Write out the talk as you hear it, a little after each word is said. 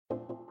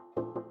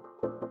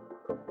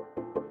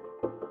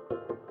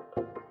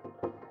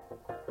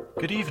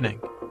Good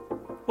evening.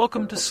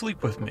 Welcome to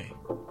Sleep With Me,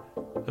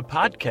 the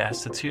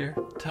podcast that's here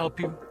to help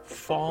you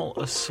fall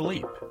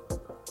asleep.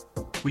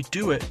 We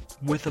do it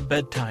with a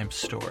bedtime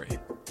story.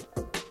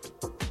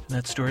 And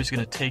that story's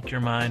going to take your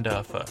mind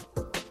off of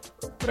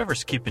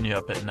whatever's keeping you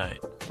up at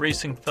night.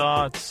 Racing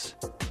thoughts,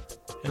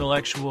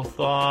 intellectual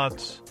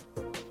thoughts,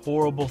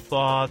 horrible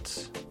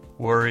thoughts,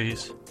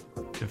 worries,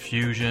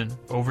 confusion,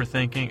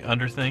 overthinking,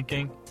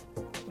 underthinking,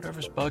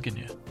 whatever's bugging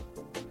you.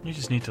 You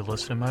just need to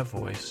listen to my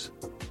voice.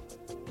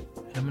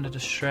 I'm going to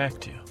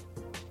distract you.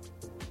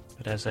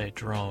 But as I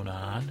drone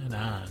on and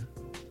on,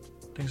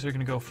 things are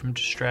going to go from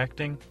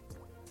distracting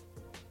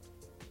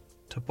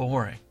to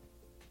boring.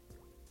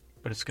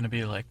 But it's going to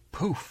be like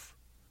poof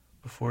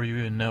before you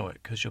even know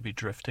it, because you'll be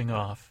drifting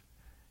off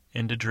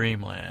into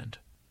dreamland.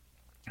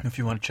 If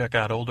you want to check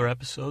out older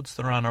episodes,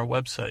 they're on our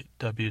website,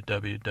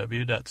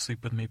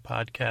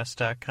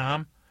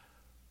 www.sleepwithmepodcast.com,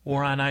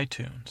 or on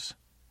iTunes.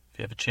 If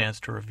you have a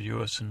chance to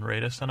review us and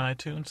rate us on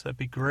iTunes, that'd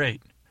be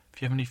great.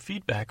 If you have any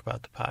feedback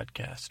about the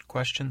podcast,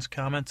 questions,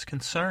 comments,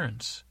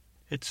 concerns,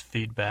 it's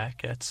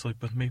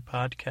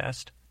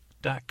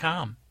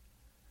feedback@sleepwithmepodcast.com.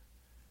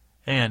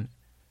 And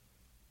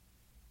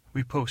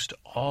we post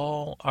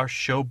all our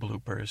show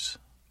bloopers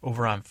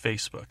over on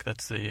Facebook.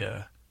 That's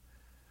the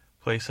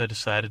place I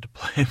decided to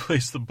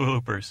place the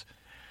bloopers.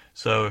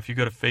 So if you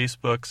go to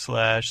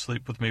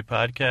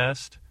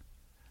Facebook/SleepWithMePodcast,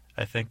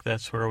 I think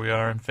that's where we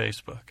are on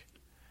Facebook.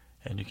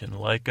 And you can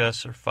like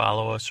us or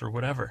follow us or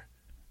whatever.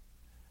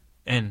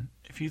 And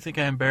if you think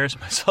I embarrass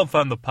myself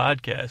on the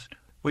podcast,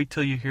 wait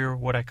till you hear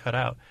what I cut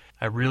out.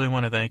 I really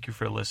want to thank you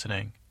for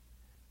listening.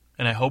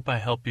 And I hope I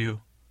help you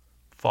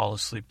fall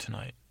asleep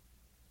tonight,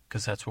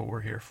 because that's what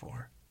we're here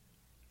for.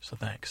 So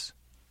thanks.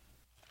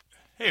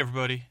 Hey,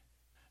 everybody.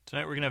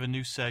 Tonight we're going to have a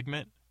new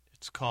segment.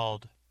 It's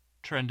called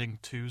Trending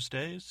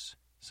Tuesdays.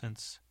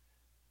 Since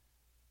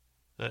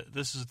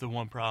this is the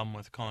one problem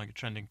with calling it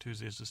Trending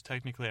Tuesdays, is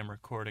technically I'm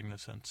recording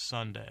this on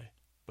Sunday,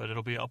 but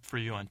it'll be up for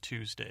you on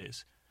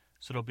Tuesdays.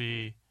 So it'll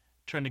be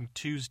Trending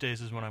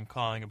Tuesdays is what I'm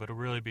calling it, but it'll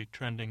really be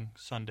Trending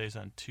Sundays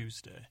on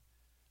Tuesday,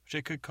 which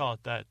I could call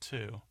it that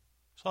too.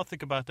 So I'll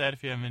think about that.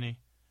 If you have any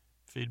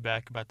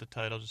feedback about the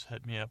title, just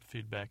hit me up,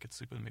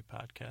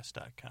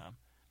 feedback@sleepwithmepodcast.com.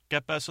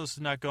 Get Bezos is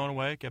not going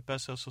away. Get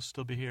Bezos will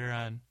still be here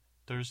on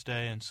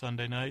Thursday and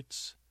Sunday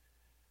nights.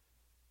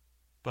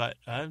 But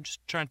I'm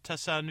just trying to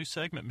test out a new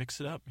segment, mix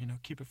it up,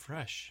 keep it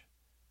fresh.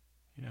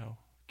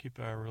 Keep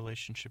our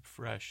relationship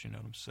fresh, you know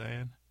what I'm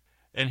saying?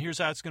 And here's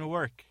how it's going to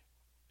work.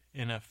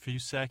 In a few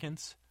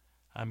seconds,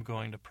 I'm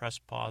going to press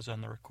pause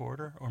on the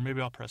recorder, or maybe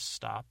I'll press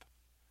stop,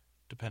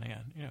 depending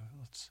on,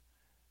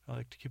 I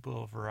like to keep a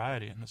little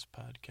variety in this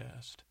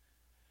podcast.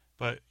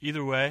 But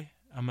either way,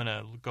 I'm going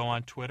to go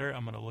on Twitter.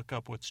 I'm going to look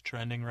up what's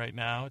trending right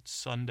now. It's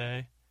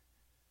Sunday,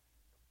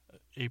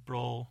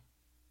 April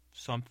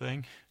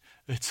something.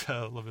 Let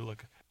me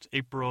look. It's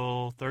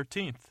April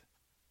 13th,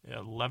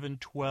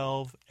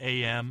 11:12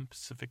 a.m.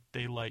 Pacific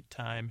Daylight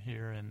Time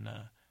here in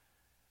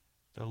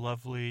the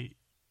lovely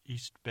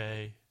East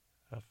Bay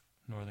of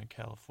Northern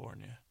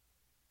California.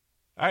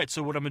 All right,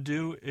 so what I'm going to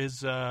do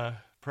is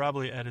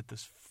probably edit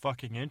this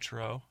fucking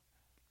intro.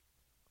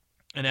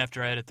 And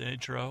after I edit the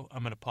intro,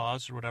 I'm going to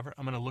pause or whatever.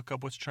 I'm going to look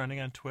up what's trending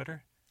on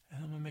Twitter,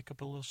 and I'm going to make up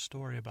a little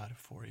story about it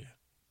for you.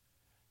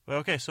 But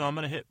okay, so I'm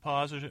going to hit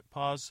pause. I'm going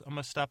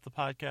to stop the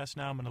podcast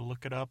now. I'm going to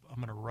look it up. I'm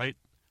going to write.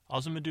 All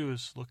I'm going to do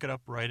is look it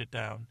up, write it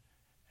down,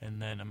 and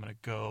then I'm going to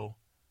go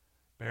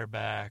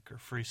bareback or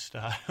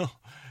freestyle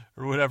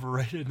or whatever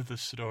right into the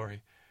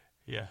story.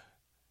 Yeah,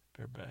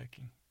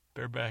 barebacking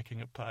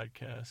a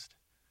podcast.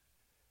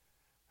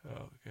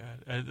 Oh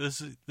God,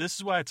 this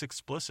is why it's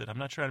explicit. I'm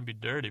not trying to be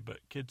dirty,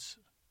 but kids.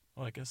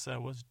 Well, I guess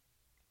that was.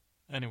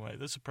 Anyway,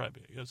 this will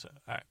probably be. All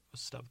right,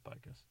 let's stop the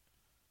podcast.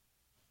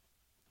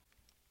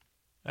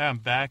 I'm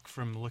back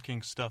from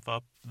looking stuff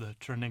up, the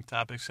trending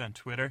topics on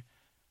Twitter,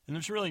 and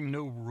there's really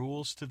no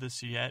rules to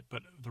this yet.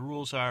 But the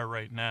rules are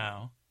right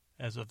now,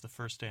 as of the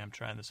first day I'm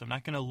trying this. I'm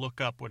not going to look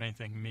up what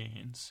anything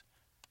means,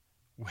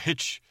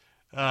 which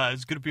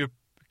is going to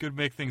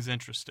make things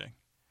interesting.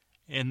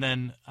 And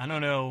then I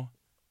don't know.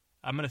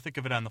 I'm going to think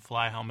of it on the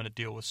fly how I'm going to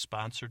deal with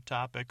sponsored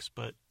topics,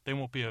 but they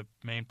won't be a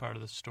main part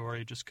of the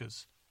story just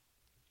because,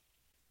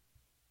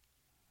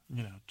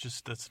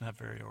 that's not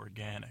very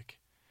organic.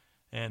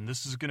 And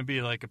this is going to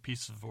be like a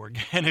piece of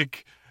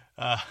organic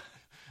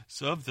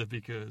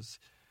something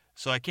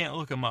so I can't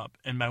look them up.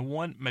 And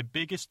my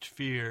biggest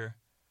fear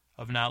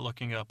of not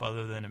looking up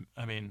I'm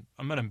going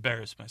to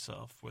embarrass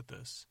myself with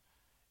this,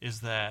 is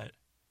that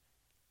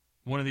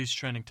one of these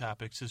trending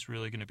topics is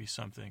really going to be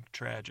something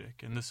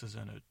tragic, and this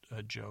isn't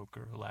a joke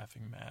or a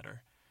laughing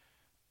matter.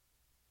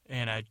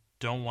 And I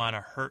don't want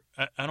to hurt.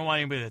 I don't want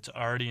anybody that's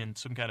already in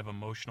some kind of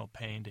emotional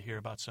pain to hear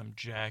about some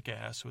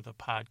jackass with a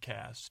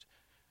podcast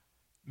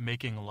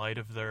making light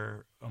of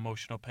their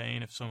emotional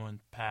pain if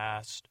someone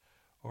passed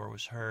or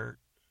was hurt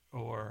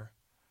or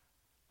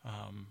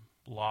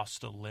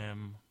lost a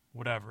limb,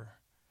 whatever.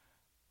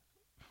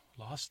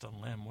 Lost a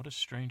limb. What a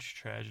strange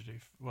tragedy.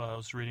 Well, I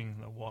was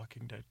reading the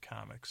Walking Dead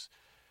comics.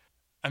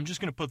 I'm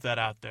just going to put that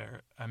out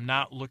there. I'm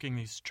not looking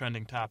these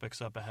trending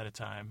topics up ahead of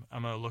time.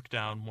 I'm going to look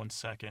down 1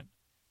 second.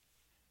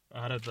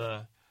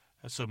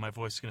 So my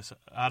voice is going to say,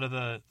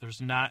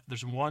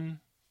 there's one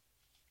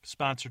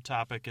sponsored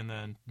topic and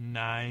then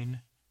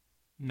nine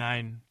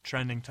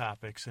trending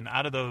topics. And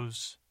out of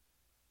those,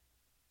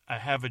 I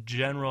have a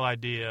general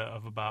idea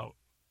of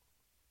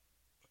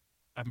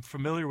I'm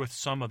familiar with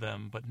some of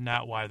them, but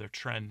not why they're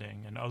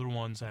trending. And other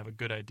ones, I have a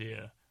good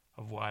idea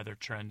of why they're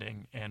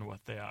trending and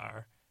what they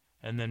are.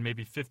 And then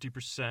maybe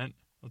 50%,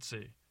 let's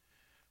see,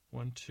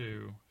 1,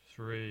 2,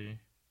 3,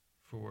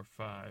 4,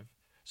 5.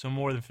 So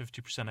more than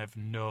 50% I have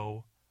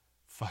no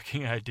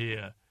fucking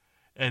idea.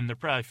 And they're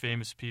probably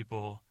famous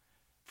people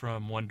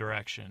from One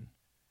Direction.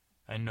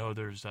 I know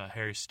there's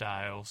Harry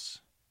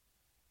Styles,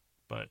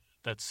 but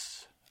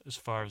that's as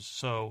far as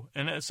so.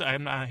 And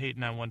I'm not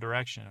hating on One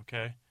Direction,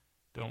 okay?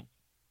 Don't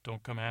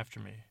come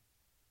after me.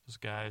 Those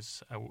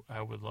guys,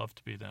 I would love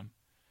to be them.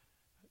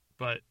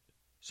 But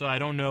so I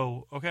don't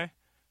know. Okay,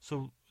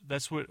 so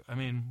that's what I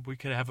mean. We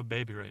could have a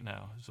baby right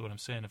now. Is what I'm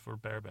saying if we're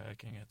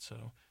barebacking it.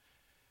 So,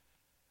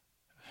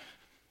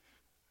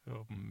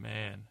 oh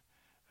man,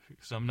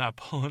 because I'm not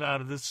pulling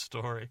out of this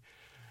story.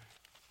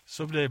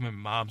 Someday my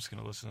mom's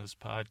gonna listen to this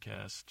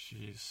podcast.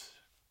 Jeez.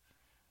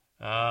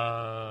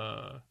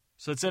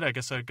 So that's it. I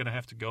guess I'm gonna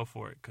have to go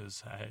for it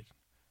because I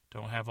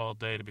don't have all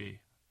day to be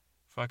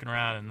fucking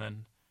around and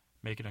then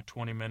making a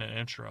 20-minute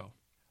intro. All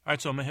right,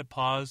 so I'm going to hit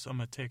pause. I'm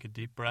going to take a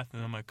deep breath, and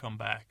then I'm going to come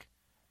back.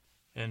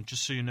 And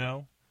just so you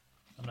know,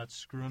 I'm not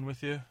screwing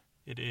with you.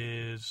 It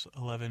is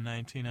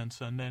 11:19 on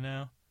Sunday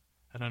now.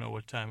 I don't know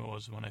what time it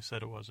was when I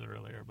said it was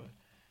earlier, but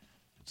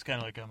it's kind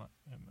of like I'm going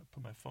to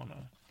put my phone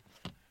on.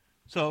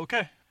 So,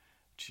 okay.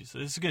 Jeez,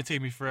 this is going to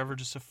take me forever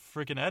just to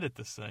freaking edit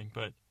this thing.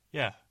 But,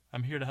 yeah,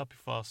 I'm here to help you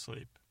fall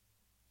asleep.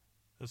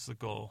 That's the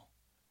goal.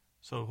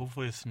 So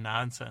hopefully it's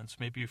nonsense.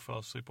 Maybe you fall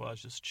asleep while I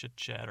was just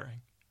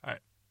chit-chattering. All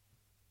right.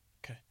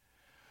 Okay.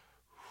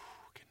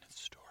 Getting in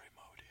story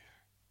mode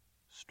here.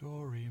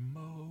 Story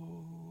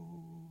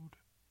mode.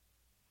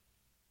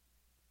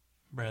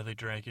 Bradley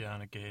drank it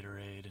on a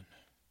Gatorade and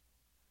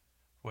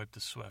wiped the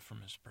sweat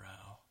from his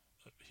brow.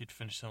 He'd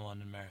finished the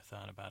London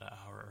Marathon about an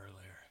hour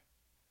earlier.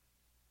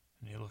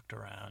 And he looked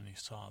around and he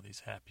saw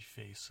these happy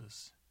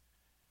faces.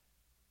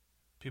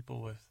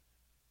 People with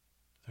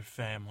their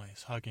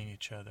families hugging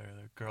each other,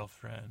 their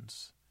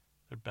girlfriends,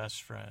 their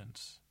best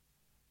friends.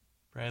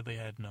 Bradley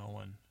had no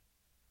one.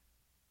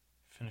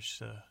 Finished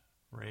the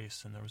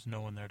race and there was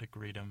no one there to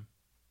greet him.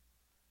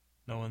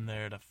 No one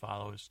there to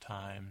follow his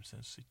times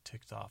as he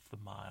ticked off the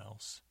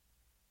miles.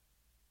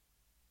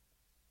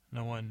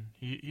 No one,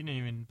 he didn't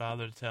even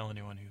bother to tell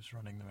anyone he was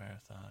running the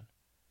marathon.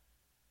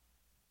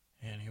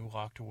 And he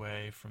walked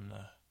away from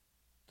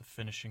the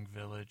finishing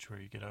village where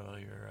you get all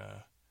your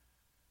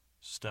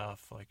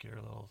stuff, like your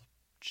little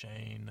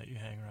chain that you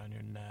hang around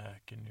your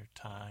neck and your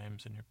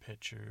times and your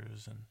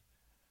pictures and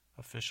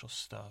official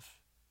stuff.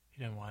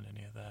 He didn't want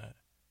any of that.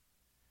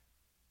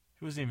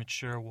 He wasn't even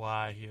sure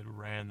why he had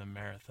ran the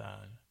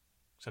marathon,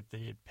 except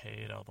that he had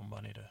paid all the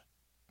money to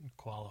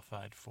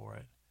qualified for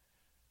it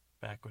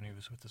back when he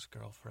was with his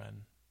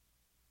girlfriend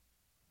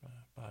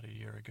about a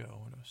year ago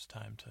when it was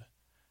time to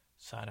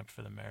sign up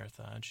for the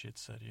marathon. She had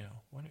said,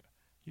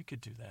 you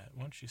could do that.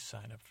 Why don't you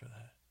sign up for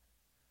that?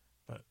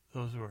 But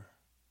those were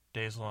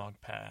days long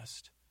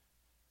past.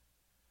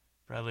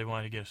 Bradley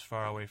wanted to get as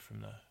far away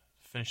from the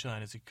finish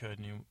line as he could,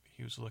 and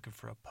he was looking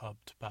for a pub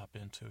to pop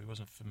into. He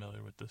wasn't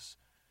familiar with this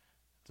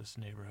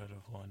neighborhood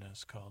of London.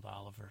 It's called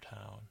Oliver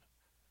Town.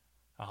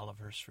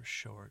 Oliver's for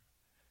short.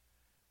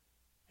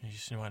 And he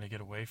just wanted to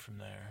get away from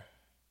there.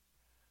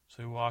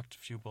 So he walked a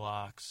few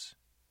blocks.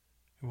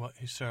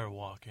 He started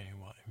walking.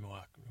 He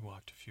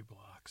walked a few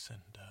blocks, and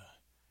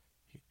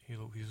he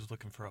was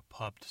looking for a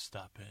pub to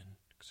stop in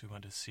because he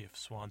wanted to see if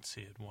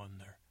Swansea had won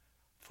their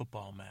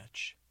football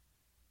match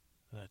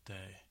that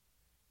day.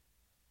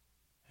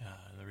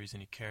 And the reason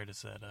he cared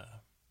is that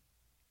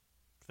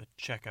the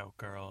checkout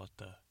girl at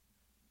the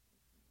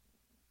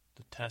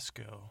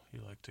Tesco he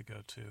liked to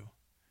go to,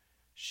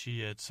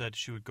 she had said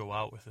she would go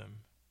out with him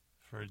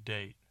for a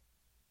date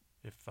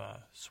if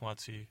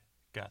Swansea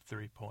got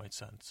 3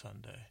 points on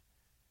Sunday.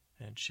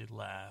 And she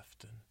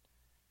laughed, and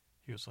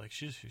he was like,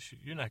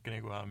 you're not going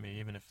to go out with me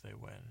even if they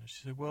win. And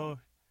she said, well,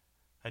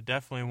 I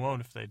definitely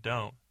won't if they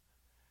don't.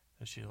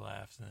 And she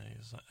laughed, and he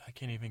was like, I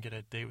can't even get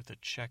a date with the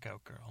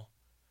checkout girl.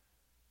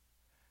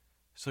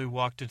 So he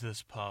walked into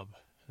this pub,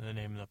 and the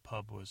name of the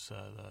pub was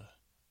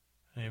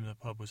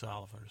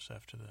Oliver's,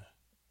 after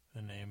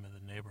the name of the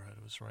neighborhood.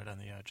 It was right on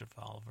the edge of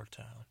Oliver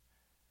Town.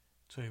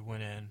 So he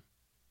went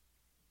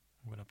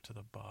up to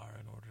the bar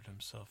and ordered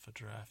himself a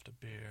draft of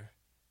beer.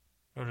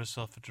 Ordered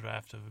himself a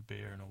draft of a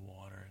beer and a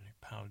water, and he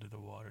pounded the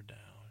water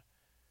down.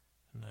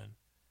 And then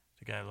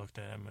the guy looked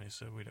at him and he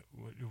said,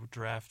 "What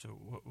draft?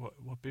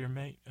 What beer,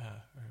 mate?"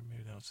 Or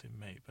maybe they don't say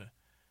mate, but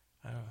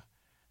I don't know.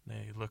 And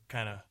they looked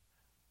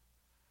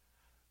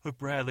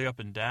Bradley up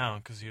and down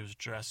because he was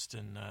dressed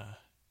in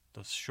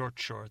those short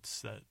shorts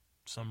that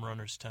some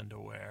runners tend to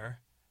wear,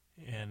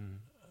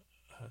 and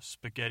a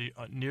spaghetti,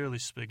 nearly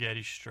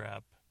spaghetti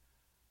strap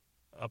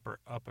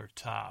upper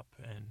top,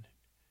 and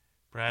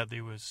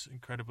Bradley was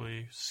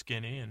incredibly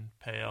skinny and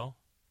pale,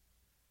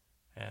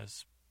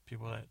 as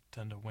people that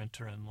tend to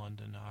winter in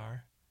London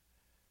are.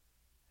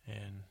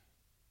 And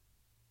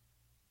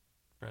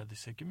Bradley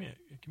said, "Give me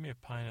a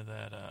pint of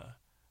that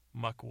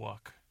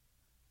muckwuck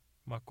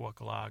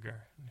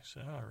lager." And he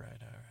said, "All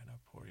right,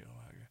 I'll pour you a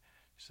lager."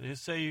 He said,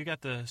 "Say you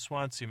got the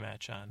Swansea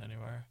match on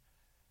anywhere?"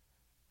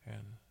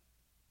 And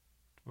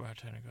the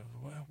bartender goes,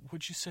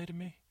 "What'd you say to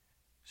me?"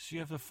 So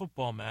you have the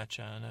football match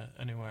on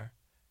anywhere?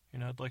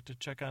 I'd like to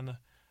I'd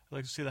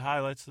like to see the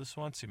highlights of the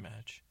Swansea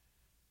match.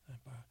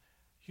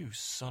 "You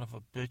son of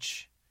a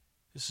bitch.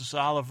 This is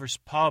Oliver's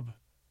pub.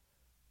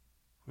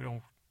 We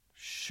don't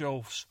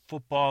show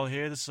football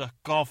here. This is a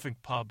golfing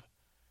pub.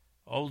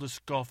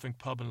 Oldest golfing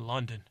pub in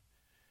London.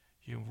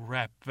 You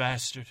rat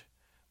bastard.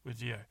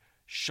 With your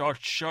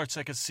short shorts,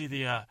 I can see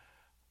the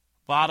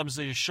bottoms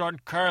of your short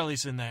and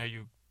curlies in there,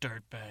 you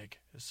dirtbag.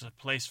 This is a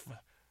place for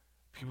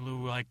people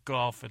who like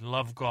golf and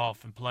love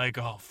golf and play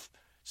golf.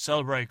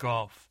 Celebrate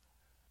golf.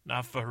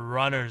 Not for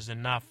runners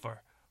and not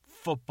for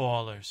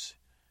footballers.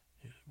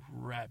 You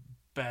rat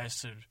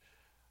bastard.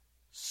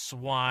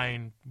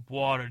 Swine.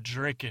 Water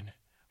drinking."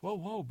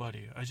 Whoa,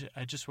 buddy.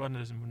 I just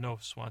wanted to know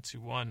if Swansea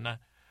won.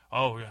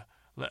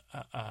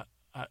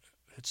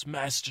 It's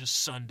Master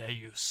Sunday,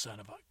 you son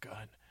of a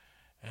gun.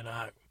 And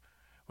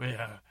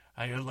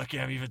you're lucky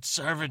I'm even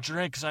serving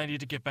drinks. I need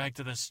to get back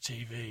to this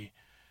TV.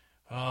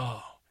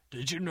 Oh,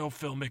 did you know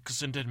Phil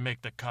Mickelson didn't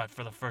make the cut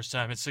for the first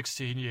time in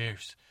 16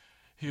 years?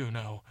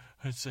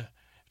 It's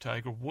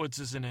Tiger Woods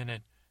isn't in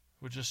it.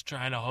 We're just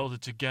trying to hold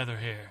it together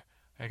here.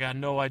 I got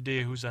no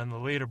idea who's on the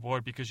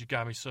leaderboard because you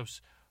got me so...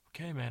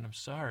 Okay, man, I'm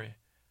sorry.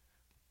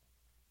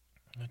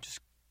 I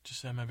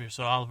just had my beer.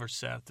 So Oliver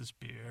sat this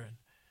beer and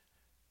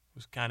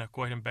was kind of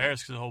quite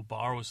embarrassed because the whole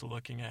bar was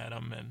looking at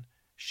him and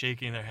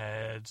shaking their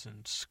heads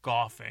and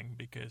scoffing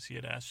because he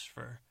had asked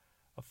for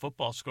a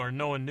football score.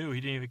 No one knew.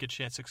 He didn't even get a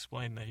chance to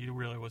explain that he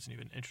really wasn't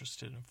even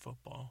interested in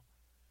football.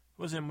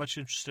 He wasn't much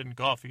interested in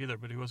golf either,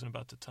 but he wasn't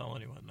about to tell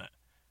anyone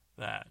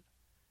that.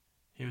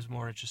 He was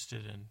more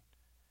interested in...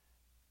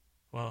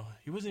 Well,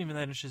 he wasn't even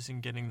that interested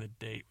in getting the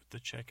date with the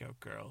checkout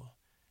girl.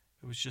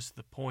 It was just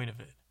the point of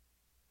it.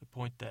 The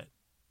point that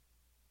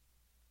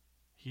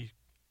he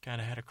kind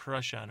of had a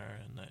crush on her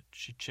and that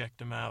she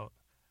checked him out,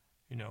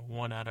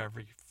 one out of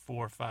every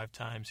 4 or 5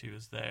 times he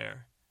was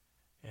there.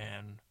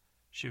 And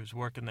she was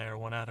working there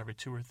 1 out of every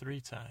 2 or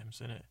 3 times.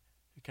 And it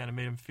kind of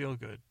made him feel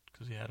good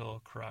because he had a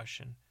little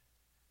crush. And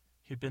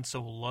he'd been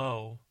so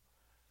low.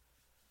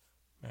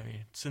 I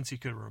mean, since he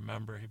could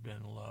remember, he'd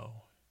been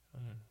low.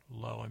 And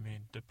low, I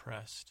mean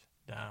depressed,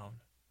 down.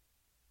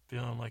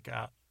 Feeling like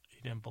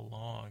he didn't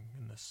belong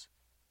in this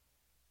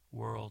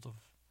world of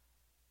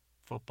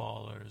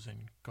footballers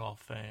and golf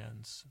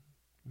fans,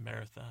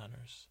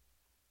 marathoners.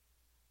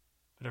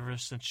 But ever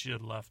since she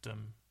had left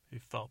him, he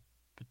felt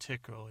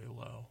particularly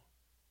low.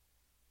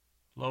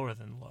 Lower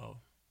than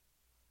low.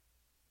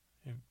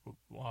 He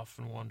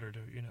often wondered,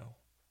 if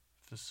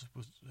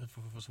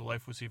his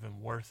life was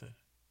even worth it.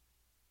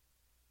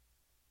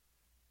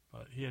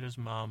 But he had his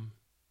mom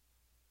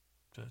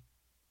to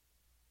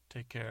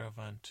take care of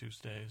on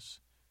Tuesdays,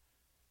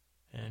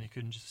 and he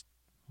couldn't just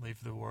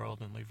leave the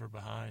world and leave her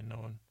behind. No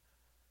one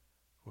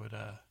would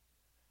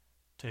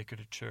take her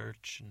to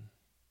church and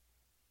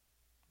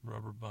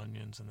rubber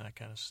bunions and that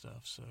kind of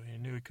stuff. So he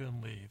knew he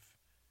couldn't leave.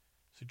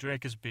 So he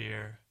drank his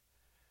beer,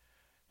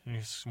 and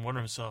he's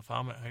wondering himself,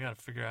 I got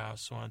to figure out how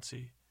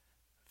Swansea,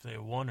 if they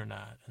won or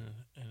not. And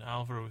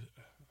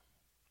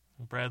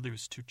Bradley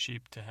was too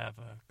cheap to have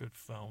a good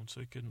phone, so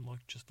he couldn't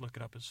look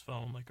it up his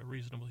phone like a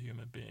reasonable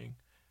human being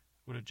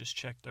would have just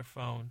checked their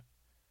phone.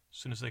 As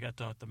soon as they got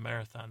done with the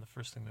marathon, the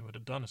first thing they would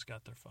have done is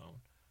got their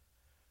phone.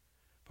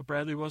 But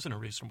Bradley wasn't a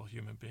reasonable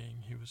human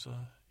being. He was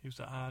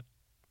an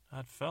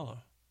odd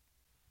fellow.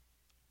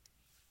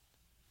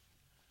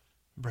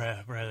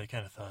 Bradley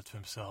kind of thought to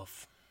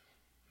himself,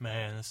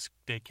 man, this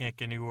day can't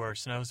get any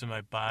worse. And I was in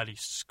my body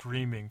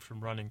screaming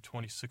from running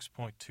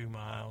 26.2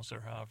 miles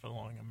or however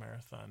long a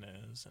marathon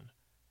is. And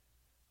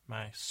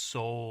my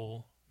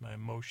soul, my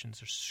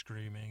emotions are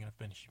screaming, and I've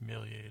been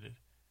humiliated.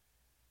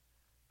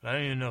 But I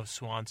don't even know if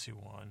Swansea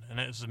won. And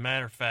as a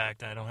matter of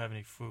fact, I don't have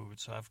any food,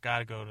 so I've got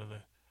to go to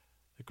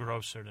the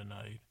grocer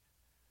tonight.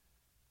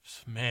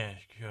 Man,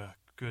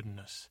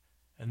 goodness.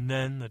 And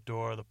then the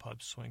door of the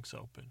pub swings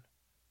open.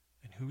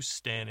 And who's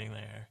standing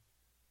there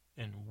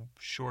in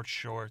short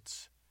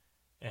shorts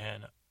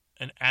and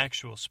an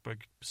actual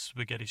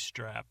spaghetti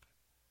strap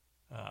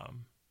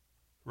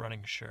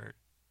running shirt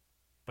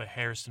by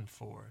Harrison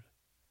Ford.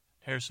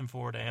 Harrison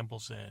Ford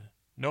ambles in.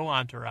 No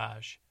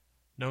entourage.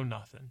 No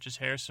nothing. Just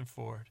Harrison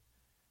Ford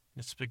in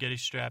a spaghetti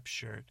strap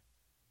shirt.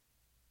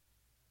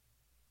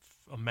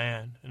 A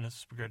man in a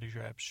spaghetti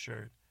strap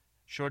shirt.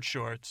 Short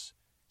shorts.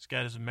 He's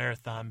got his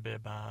marathon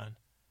bib on.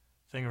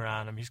 Thing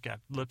around him. He's got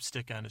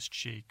lipstick on his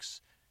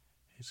cheeks.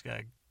 He's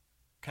got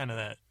kind of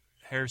that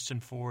Harrison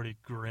Fordy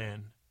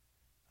grin.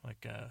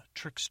 Like a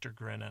trickster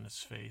grin on his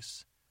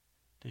face.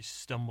 He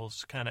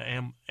stumbles, kind of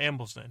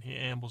ambles in. He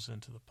ambles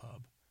into the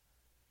pub.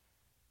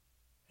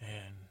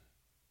 And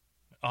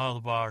all the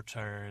bar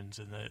turns,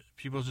 and the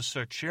people just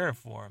start cheering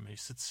for him. He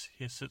sits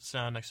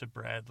down next to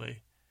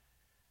Bradley,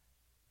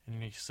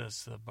 and he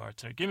says to the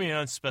bartender, "Give me an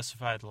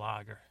unspecified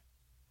lager."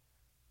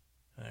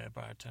 And the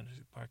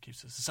barkeep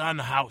says, "It's on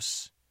the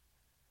house."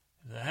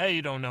 He says, "Hey,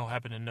 you don't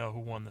happen to know who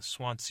won the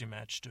Swansea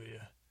match, do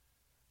you?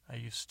 I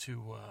used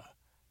to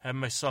have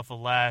myself a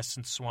lass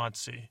in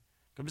Swansea.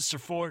 Go, Mr.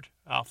 Ford,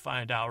 I'll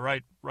find out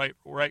right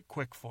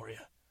quick for you."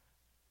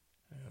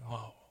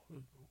 Oh,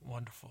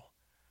 wonderful.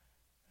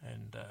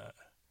 And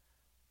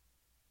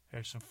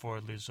Harrison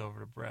Ford leads over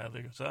to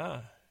Bradley. He goes,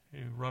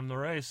 you run the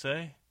race,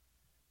 eh?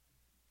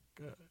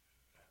 Good.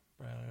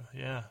 Bradley goes,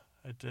 "Yeah,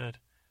 I did.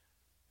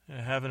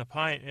 Yeah, having a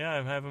pint? Yeah,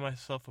 I'm having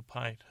myself a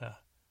pint.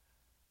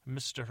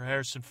 Mr.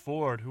 Harrison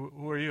Ford,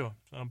 who are you?"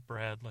 "I'm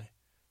Bradley."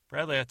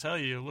 "Bradley, I tell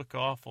you look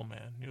awful,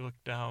 man. You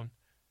look down.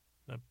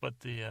 But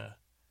the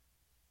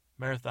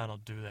marathon will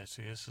do that.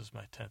 See, this is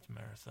my 10th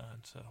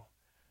marathon, so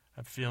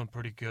I'm feeling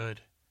pretty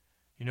good.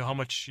 You know how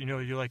much,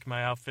 you like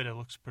my outfit? It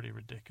looks pretty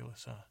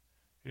ridiculous, huh?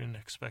 You didn't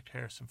expect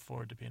Harrison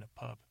Ford to be in a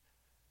pub."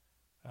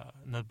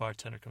 And the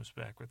bartender comes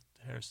back with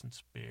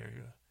Harrison's beer.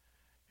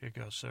 "Here you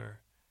go, sir.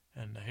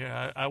 And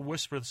here, I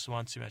whisper the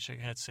Swansea match. I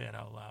can't say it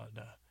out loud."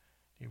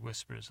 He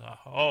whispers,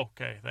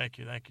 "Okay, thank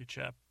you,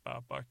 chap,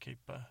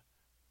 barkeep."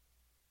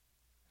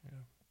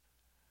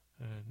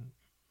 And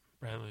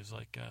Bradley's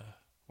like,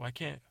 why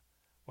can't,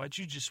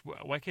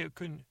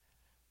 couldn't,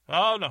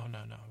 "Oh,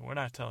 no, we're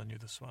not telling you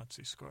the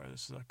Swansea score.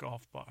 This is a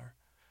golf bar."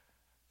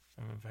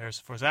 And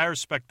Harrison Ford says, I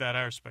respect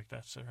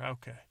that, sir.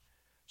 "Okay.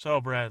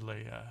 So,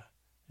 Bradley,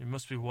 you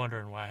must be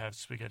wondering why I have a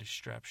spaghetti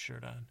strap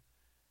shirt on.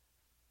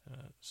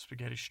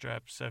 Spaghetti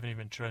straps haven't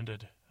even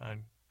trended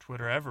on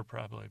Twitter ever,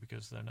 probably,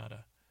 because they're not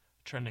a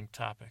trending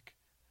topic.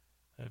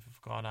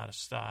 They've gone out of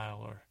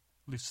style, or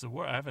at least the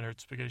word. I haven't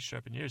heard spaghetti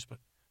strap in years, but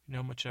you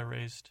know how much I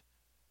raised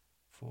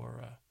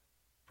for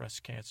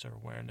breast cancer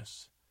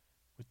awareness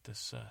with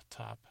this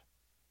top?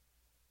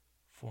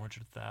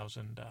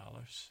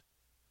 $400,000.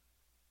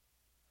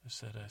 I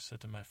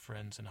said to my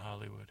friends in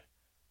Hollywood,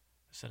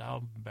 I said,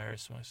 I'll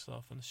embarrass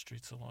myself in the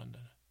streets of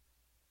London,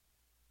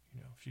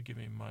 if you give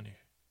me money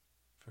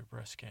for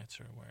breast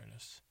cancer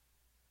awareness.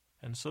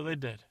 And so they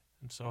did.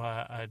 And so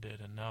I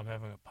did. And now I'm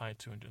having a pint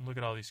to enjoy. And look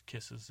at all these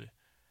kisses. The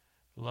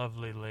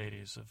lovely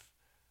ladies of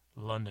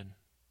London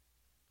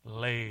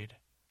laid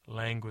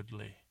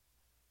languidly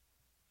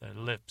their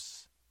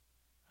lips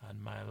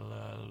on my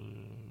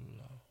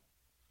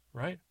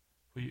right?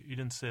 Well, you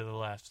didn't say the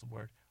last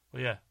word.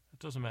 Well, yeah, it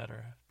doesn't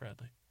matter,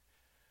 Bradley.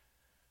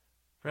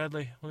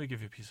 Bradley, let me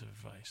give you a piece of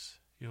advice.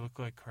 You look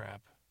like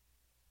crap.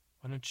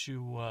 Why don't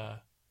you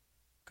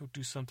go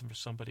do something for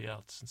somebody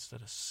else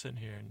instead of sitting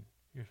here in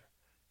your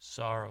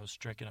sorrows,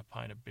 drinking a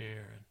pint of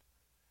beer and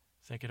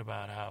thinking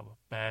about how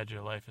bad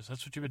your life is.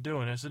 That's what you've been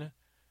doing, isn't it?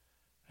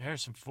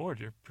 Harrison Ford,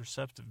 you're a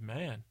perceptive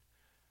man.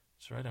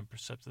 That's right, I'm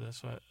perceptive.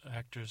 That's why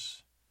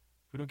actors,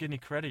 we don't get any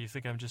credit. You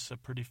think I'm just a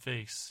pretty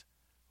face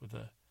with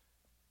a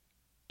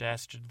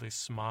dastardly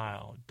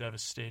smile,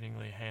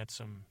 devastatingly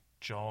handsome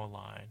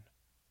jawline,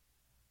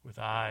 with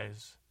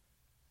eyes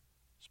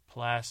as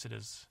placid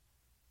as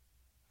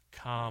a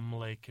calm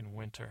lake in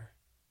winter.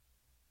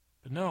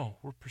 But no,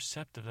 we're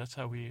perceptive. That's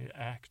how we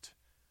act.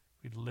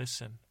 We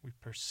listen. We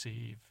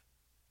perceive.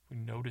 We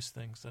notice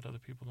things that other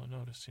people don't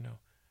notice. You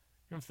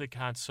don't think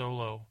Han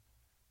Solo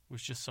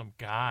was just some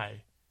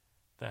guy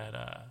that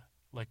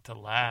liked to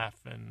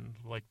laugh and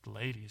liked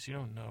ladies. You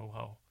don't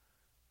know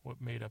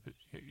what made up it.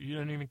 You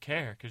don't even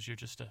care because you're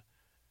just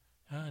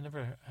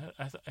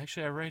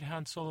actually, I write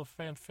Han Solo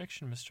fan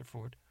fiction, Mr.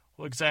 Ford.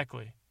 Well,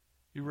 exactly.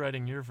 You're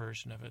writing your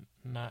version of it,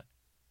 not.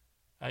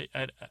 I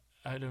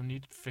don't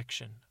need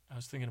fiction. I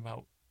was thinking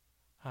about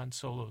Han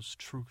Solo's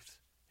truth,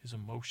 his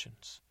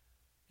emotions.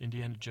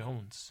 Indiana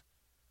Jones.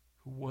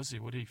 Who was he?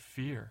 What did he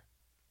fear?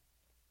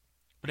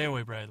 But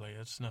anyway, Bradley,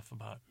 that's enough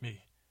about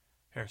me,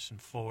 Harrison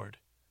Ford,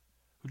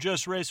 who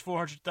just raised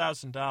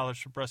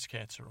 $400,000 for breast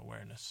cancer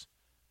awareness.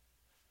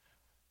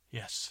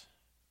 Yes,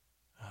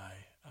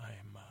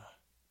 I'm a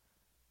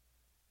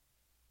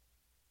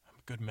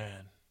good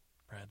man,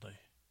 Bradley.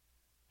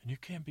 And you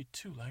can be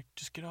too.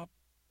 Just get up,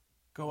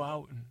 go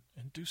out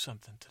and do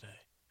something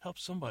today. Help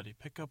somebody.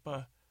 Pick up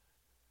a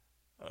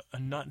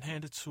nut and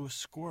hand it to a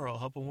squirrel.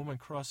 Help a woman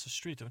cross the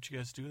street. Don't you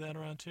guys do that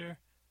around here?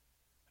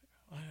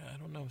 I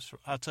don't know.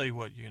 I'll tell you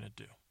what you're going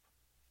to do.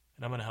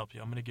 And I'm going to help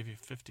you. I'm going to give you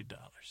 $50.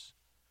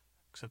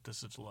 Except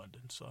this is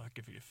London, so I'll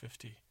give you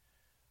 50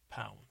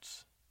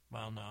 pounds.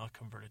 Well, no, I'll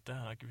convert it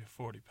down. I'll give you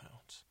 40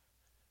 pounds.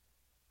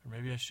 Or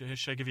maybe should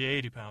I give you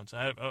 80 pounds?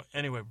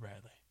 Anyway,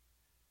 Bradley,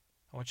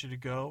 I want you to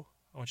go.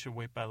 I want you to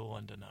wait by the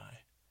London Eye.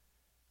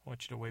 I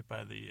want you to wait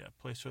by the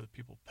place where the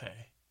people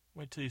pay.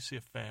 Wait till you see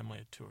a family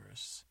of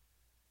tourists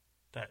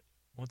that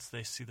once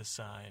they see the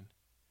sign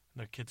and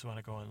their kids want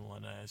to go in the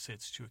London Eye, they say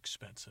it's too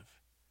expensive.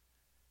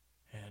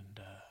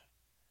 And,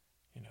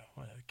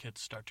 the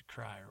kids start to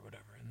cry or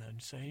whatever. And then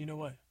you say, you know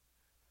what?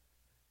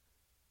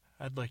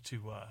 I'd like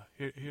to,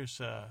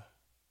 here's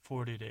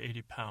 40 to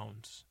 80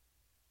 pounds,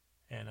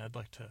 and I'd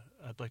like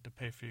to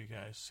pay for you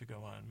guys to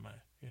go on my,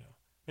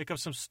 make up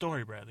some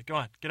story, Bradley. Go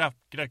on, get out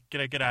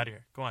of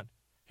here. Go on,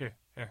 here.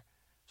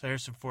 So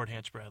Harrison Ford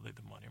hands Bradley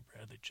the money, and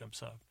Bradley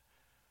jumps up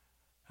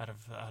out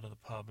of the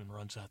pub and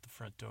runs out the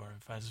front door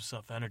and finds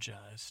himself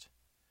energized.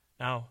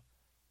 Now,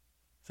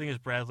 the thing is,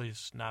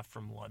 Bradley's not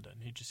from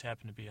London. He just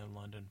happened to be in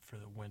London for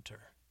the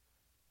winter.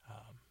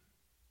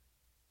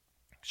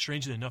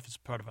 Strangely enough, it's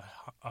part of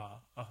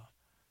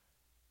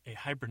a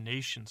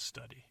hibernation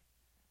study,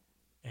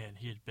 and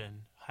he had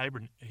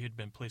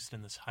been placed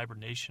in this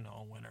hibernation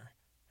all winter,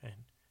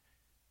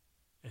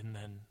 and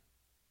then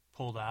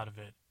pulled out of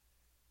it,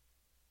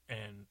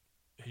 and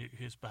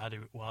his body,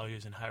 while he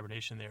was in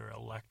hibernation, they were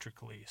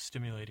electrically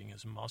stimulating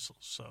his muscles.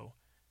 So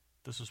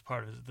this was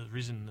part of the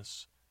reason.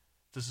 This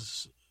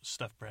is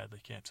stuff Bradley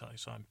can't tell you,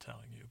 so I'm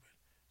telling you.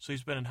 So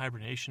he's been in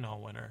hibernation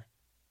all winter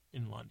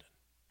in London,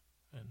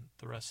 and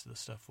the rest of the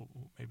stuff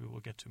maybe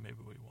we'll get to,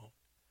 maybe we won't.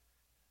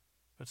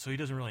 But so he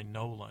doesn't really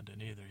know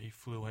London either. He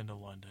flew into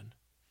London.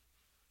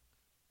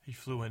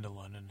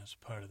 As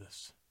part of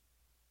this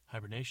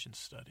hibernation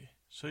study.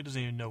 So he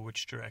doesn't even know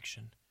which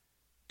direction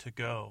to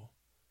go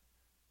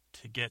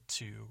to get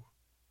to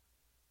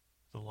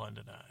the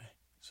London Eye.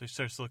 So he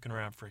starts looking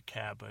around for a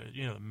cab, but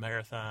the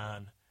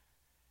Marathon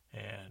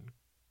and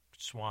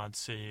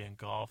Swansea and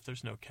Golf,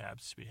 there's no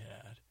cabs to be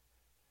had.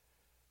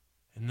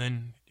 And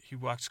then he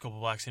walks a couple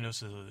blocks, he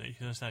notices that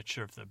he's not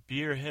sure if the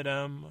beer hit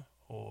him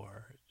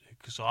or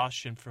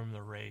exhaustion from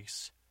the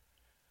race,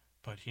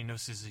 but he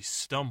notices he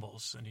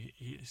stumbles, and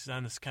he's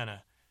on this kind of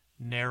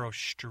narrow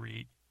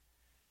street,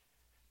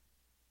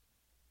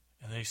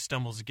 and then he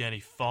stumbles again. He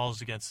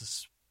falls against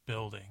this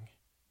building,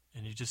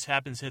 and he just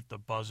happens to hit the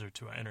buzzer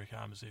to an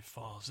intercom as he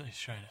falls, and he's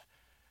trying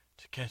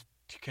to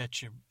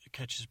catch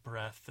his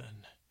breath,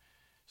 and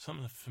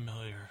something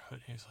familiar.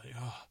 He's like,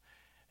 oh,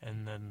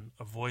 and then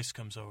a voice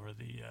comes over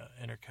the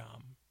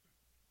intercom.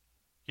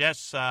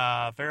 Yes,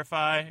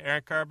 verify,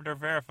 Aaron Carpenter,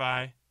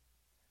 verify.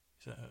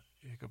 So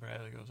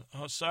Bradley goes,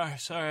 oh,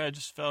 sorry, I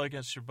just fell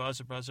against your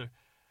buzzer.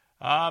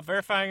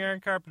 Verifying Aaron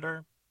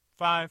Carpenter.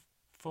 5,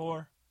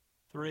 4,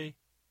 3,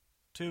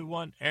 2,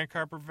 1. Aaron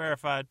Carpenter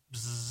verified.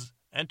 Bzzz,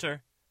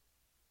 enter.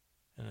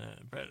 And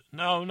then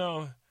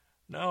no,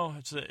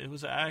 it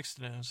was an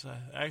accident. It was an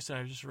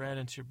accident. I just ran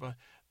into your buzzer.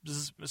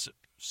 Bzzz,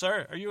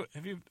 sir,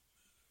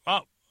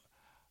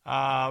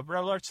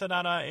 Red Alert sent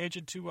out an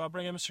agent to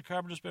bring in Mr.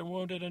 Carpenter's been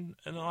wounded in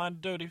the line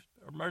of duty.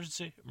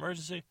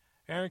 Emergency.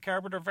 Aaron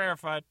Carpenter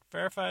verified.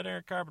 Verified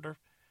Aaron Carpenter.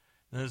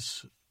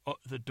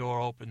 The door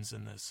opens,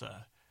 and this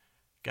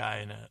guy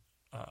in a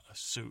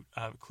suit,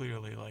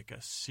 clearly like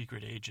a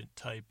secret agent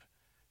type,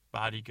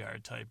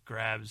 bodyguard type,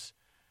 grabs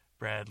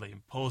Bradley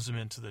and pulls him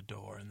into the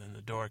door, and then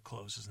the door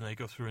closes, and they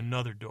go through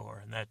another door,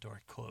 and that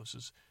door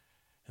closes.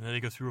 And then they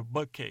go through a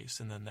bookcase,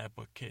 and then that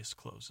bookcase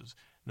closes.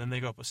 And then they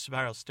go up a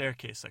spiral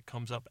staircase that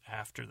comes up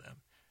after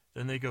them.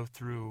 Then they go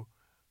through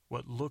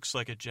what looks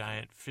like a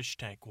giant fish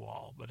tank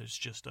wall, but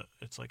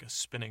it's like a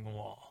spinning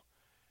wall.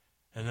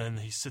 And then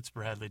he sits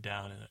Bradley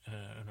down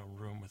in a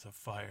room with a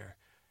fire,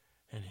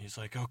 and he's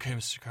like, "Okay,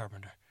 Mr.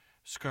 Carpenter.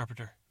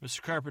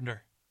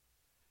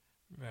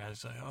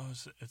 Bradley's like, "Oh,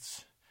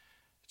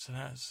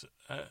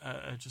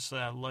 I just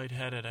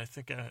lightheaded. I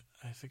think I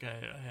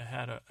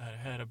had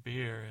a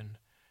beer, and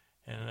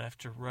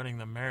after running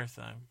the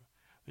marathon,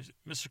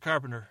 Mr.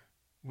 Carpenter,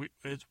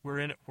 we're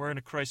in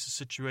a crisis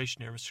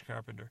situation here, Mr.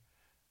 Carpenter.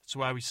 That's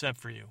why we sent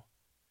for you."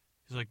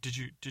 He's like, "Did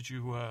you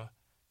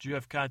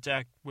have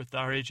contact with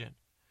our agent?"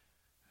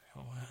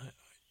 "Oh,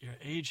 your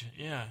agent,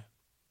 yeah."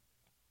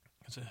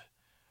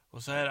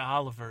 Was that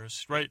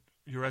Oliver's? Right,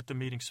 you're at the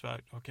meeting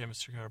spot. "Okay,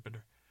 Mr.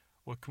 Carpenter,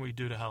 what can we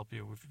do to help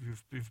you?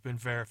 We've been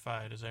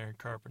verified as Aaron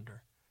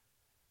Carpenter,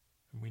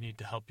 and we need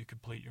to help you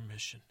complete your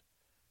mission."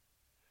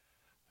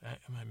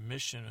 My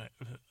mission,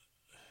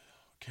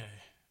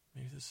 okay,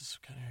 maybe this is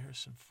kind of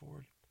Harrison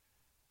Ford,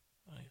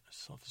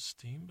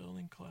 self-esteem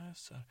building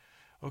class.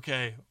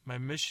 Okay, my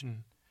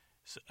mission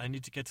is I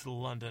need to get to the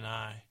London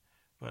Eye,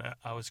 but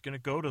I was going to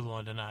go to the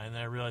London Eye, and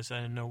then I realized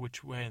I didn't know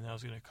which way, and I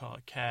was going to call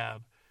a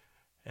cab,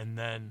 and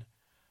then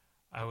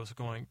I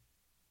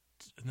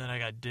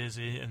got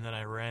dizzy, and then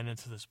I ran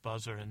into this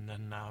buzzer, and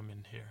then now I'm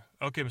in here.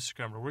 "Okay, Mr.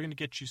 Carpenter, we're going to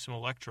get you some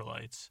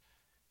electrolytes.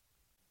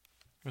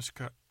 Mr.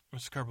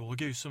 Carpenter, we'll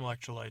give you some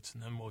electrolytes,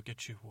 and then we'll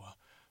get you,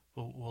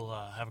 we'll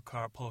have a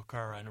car, pull a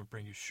car around and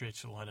bring you straight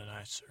to the London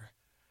Eye, sir."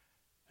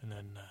 And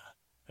then,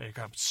 Red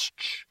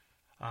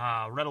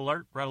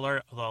alert,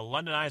 the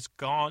London Eye is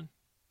gone.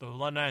 The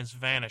London Eye has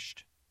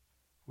vanished.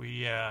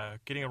 We,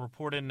 getting a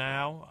report in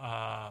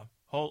now.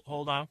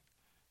 Hold on.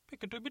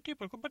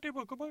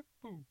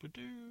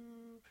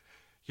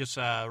 Yes,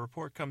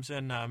 report comes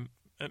in,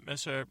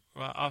 Mr.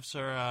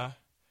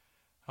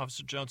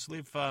 Officer Jones,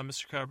 leave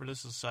Mr. Carpenter.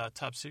 This is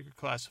top secret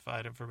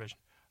classified information.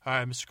 All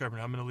right, Mr.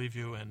 Carpenter, I'm going to leave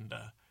you, and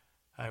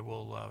I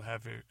will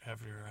have your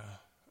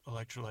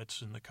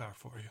electrolytes in the car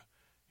for you.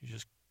 You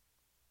just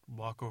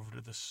walk over to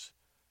this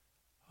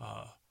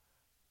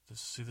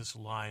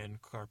lion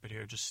carpet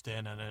here. Just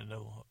stand on it, and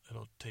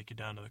it'll take you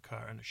down to the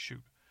car and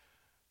shoot.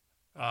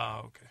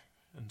 Okay.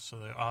 And so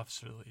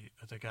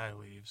the guy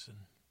leaves, and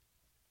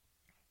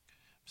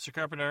Mr.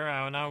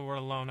 Carpenter, now we're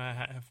alone. I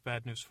have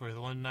bad news for you. The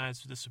London Eye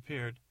has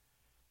disappeared,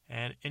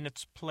 and in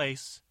its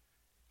place,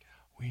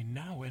 we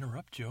now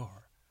interrupt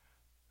your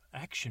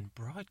action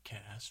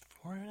broadcast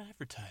for an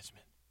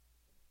advertisement.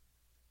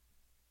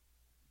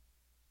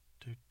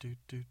 Do do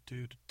do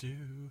do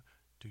do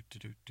do do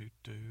do do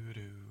do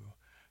do.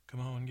 Come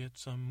on, get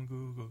some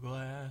Google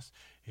Glass.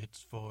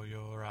 It's for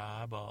your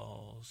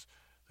eyeballs.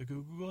 The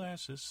Google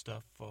Glass is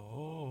stuff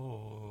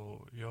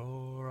for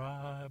your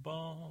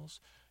eyeballs.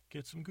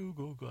 Get some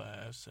Google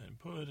Glass and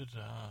put it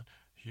on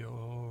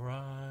your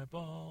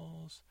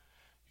eyeballs.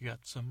 You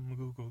got some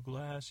Google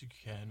Glass, you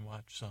can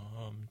watch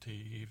some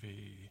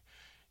TV.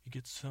 You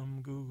get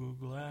some Google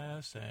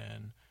Glass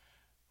and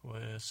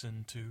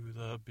listen to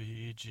the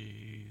Bee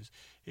Gees.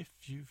 If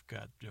you've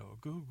got your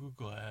Google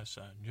Glass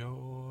on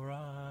your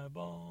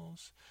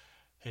eyeballs.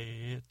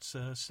 Hey, it's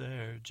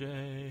Sarah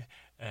J.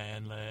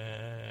 and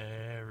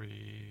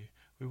Larry.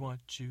 We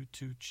want you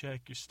to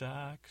check your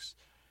stocks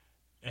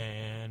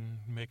and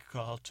make a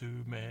call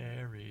to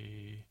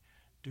Mary.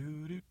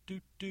 Do do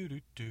do do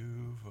do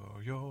do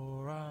for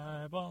your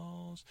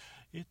eyeballs.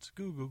 It's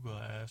Google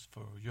Glass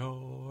for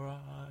your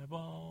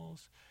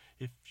eyeballs.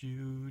 If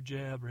you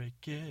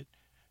jailbreak it,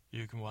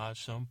 you can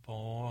watch some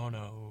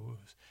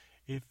pornos.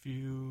 If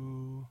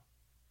you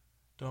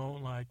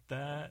don't like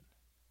that,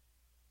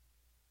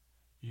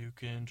 you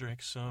can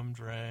drink some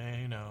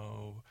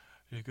Drano.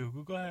 Your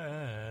Google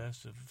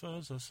Glass, it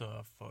fuzz us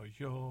up for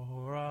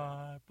your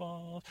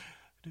eyeballs.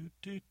 Do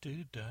do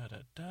do da da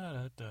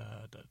da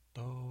da da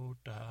do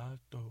da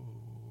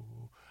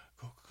do.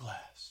 Google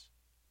Glass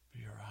for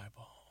your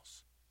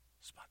eyeballs.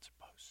 Sponsored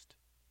post.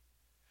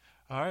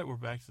 All right, we're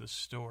back to the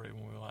story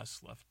when we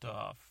last left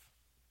off.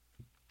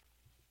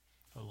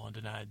 The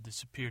London Eye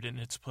disappeared, and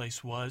its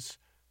place was.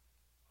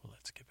 Well,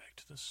 let's get back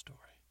to the story.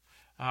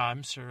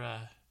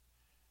 Mr.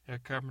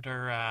 Eric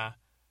Carpenter.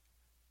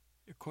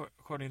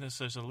 According to this,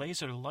 there's a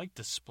laser light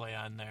display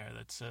on there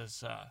that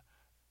says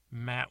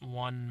Matt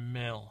 1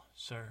 mil,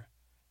 sir.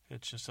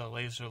 It's just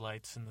laser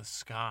lights in the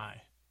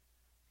sky.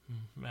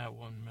 Matt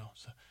 1 mil.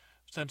 So,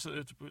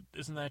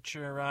 isn't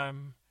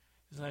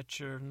that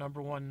your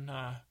number one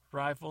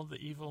rival, the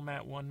evil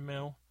Matt 1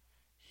 mil?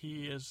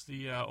 He is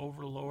the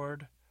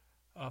overlord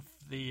of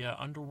the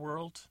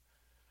underworld.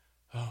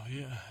 Oh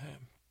yeah.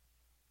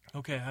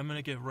 Okay, I'm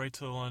gonna get right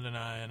to the London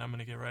Eye, and I'm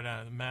gonna get right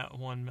out of the Matt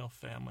 1 mil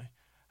family.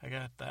 I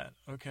got that.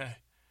 Okay.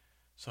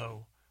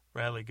 So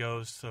Bradley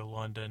goes to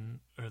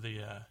London,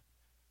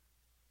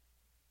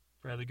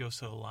 Bradley goes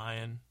to the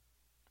lion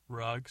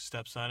rug,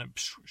 steps on it,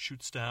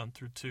 shoots down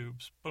through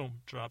tubes,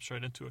 boom, drops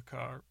right into a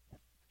car,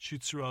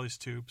 shoots through all these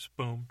tubes,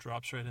 boom,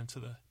 drops right into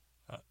the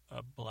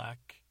a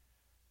black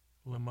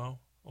limo,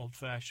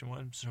 old-fashioned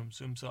one,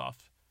 zooms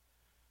off,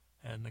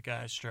 and the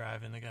guy's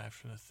driving, the guy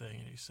from the thing,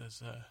 and he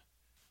says,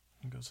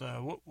 he goes,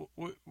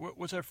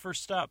 what's our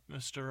first stop,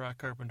 Mr.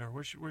 Carpenter?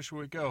 Where should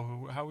we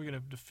go? How are we going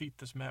to defeat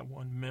this Matt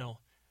 1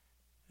 mil,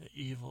 the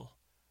evil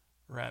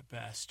rat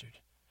bastard?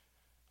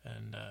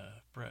 And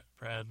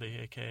Bradley,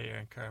 a.k.a.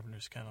 Aaron Carpenter,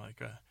 is kind of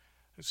like,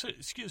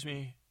 excuse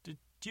me, do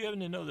you happen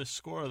to know the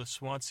score of the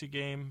Swansea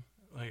game?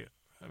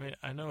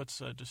 I know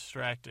it's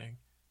distracting.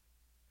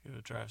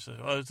 The driver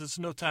says, there's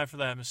no time for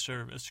that,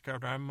 Mr.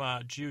 Carpenter. I'm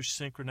Jewish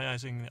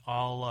synchronizing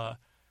all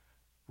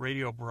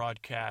radio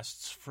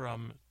broadcasts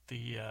from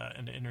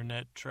and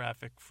internet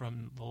traffic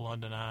from the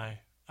London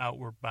Eye,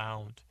 outward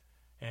bound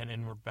and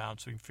inward bound,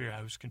 so we can figure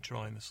out who's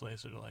controlling this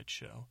laser light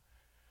show.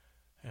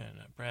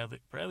 And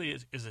Bradley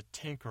is a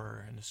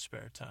tinkerer in his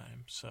spare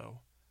time,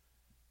 so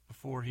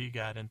before he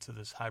got into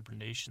this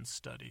hibernation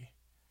study,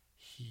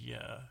 he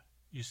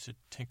used to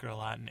tinker a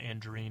lot in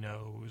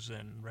Arduinos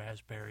and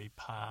Raspberry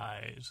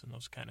Pis and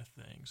those kind of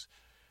things.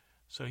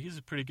 So he has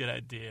a pretty good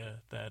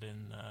idea that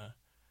in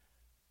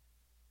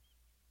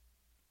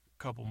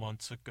couple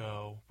months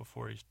ago,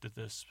 before he did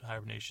this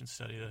hibernation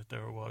study, that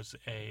there was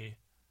a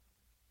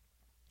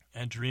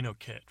Arduino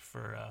kit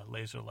for a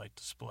laser light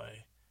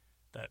display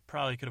that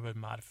probably could have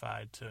been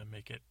modified to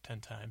make it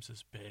 10 times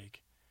as big.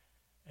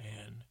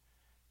 And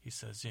he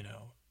says,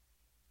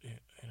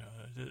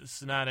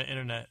 it's not an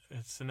internet.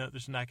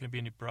 There's not going to be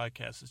any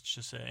broadcast. It's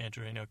just an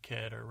Arduino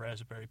kit or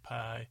Raspberry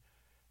Pi,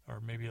 or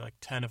maybe like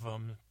 10 of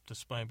them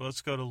displaying. But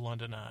let's go to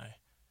London Eye.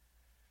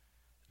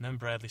 And then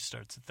Bradley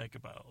starts to think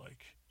about,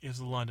 is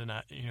the London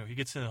Eye, he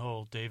gets in the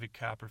whole David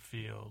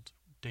Copperfield,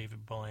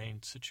 David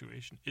Blaine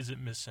situation. Is it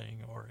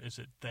missing or is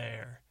it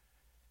there?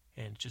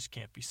 And it just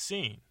can't be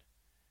seen.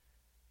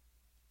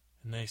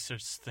 And then he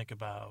starts to think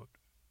about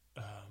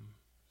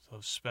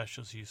those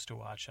specials he used to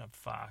watch on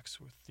Fox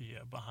with the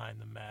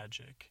Behind the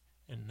Magic.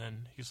 And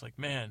then he's like,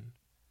 man,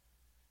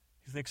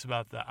 he thinks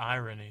about the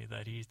irony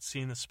that he'd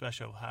seen the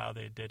special, how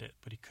they did it,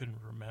 but he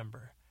couldn't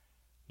remember.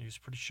 He was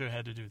pretty sure it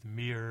had to do with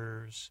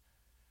mirrors.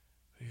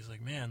 He's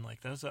like, man,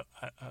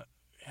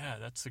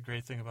 that's the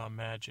great thing about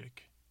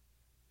magic,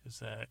 is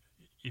that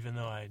even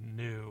though I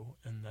knew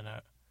and then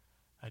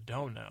I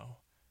don't know.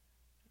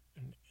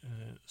 And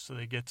so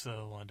they get to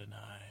the London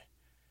Eye,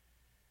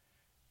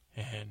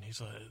 And he's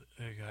like,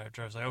 the guy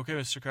drives like, okay,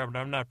 Mr. Carpenter,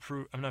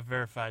 I'm not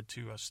verified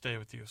to stay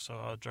with you, so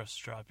I'll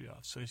just drop you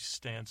off. So he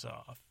stands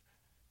off.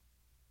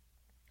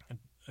 And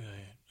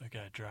the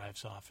guy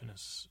drives off and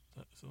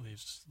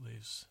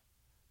leaves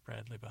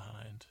Bradley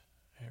behind.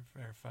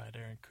 Verified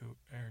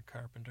Aaron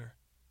Carpenter.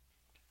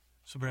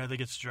 So Bradley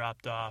gets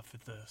dropped off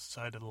at the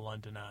side of the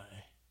London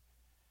Eye,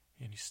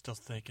 and he's still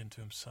thinking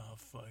to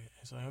himself, like,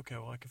 he's like, okay,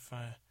 well, I could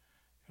find,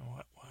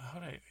 how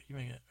do I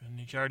even get, and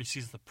he already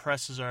sees the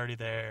press is already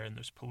there, and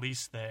there's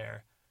police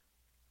there,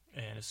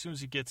 and as soon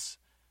as he gets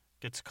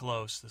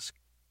close, this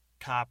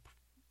top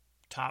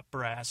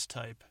brass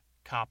type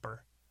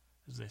copper,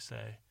 as they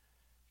say,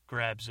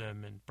 grabs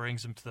him and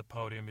brings him to the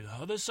podium. He's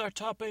like, oh, this is our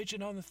top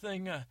agent on the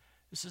thing,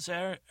 this is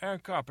Aaron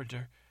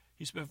Carpenter.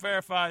 He's been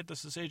verified.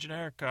 This is Agent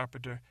Aaron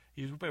Carpenter.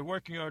 He's been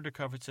working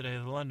undercover today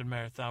at the London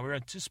Marathon. We're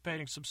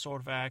anticipating some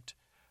sort of act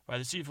by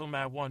this evil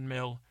Matt 1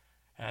 Mill.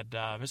 And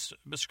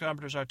Mr.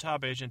 Carpenter's our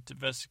top agent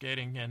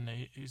investigating, and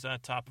he's on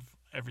top of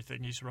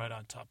everything. He's right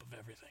on top of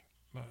everything.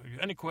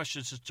 Any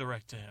questions, just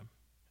direct to him.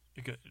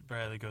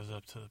 Bradley goes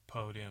up to the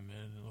podium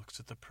and looks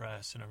at the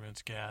press, and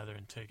everyone's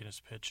gathering, taking his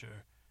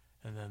picture.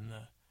 And then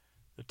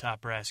the top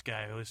brass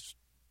guy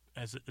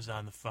is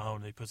on the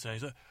phone. He puts down,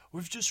 he's like,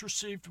 we've just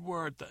received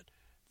word that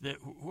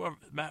whoever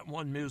Matt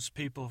 1 Mills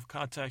people have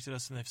contacted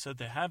us, and they've said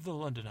they have the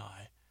London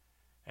Eye,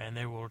 and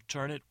they will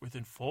return it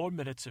within 4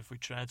 minutes if we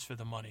transfer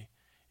the money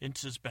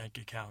into his bank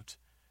account,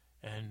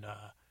 and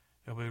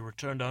it'll be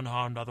returned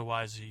unharmed.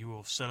 Otherwise, you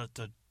will sell it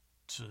to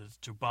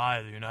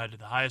Dubai,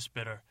 the highest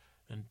bidder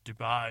in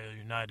Dubai, the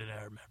United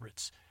Arab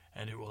Emirates,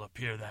 and it will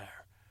appear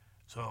there.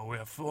 So we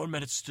have 4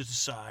 minutes to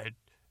decide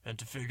and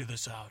to figure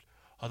this out.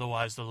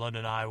 Otherwise, the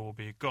London Eye will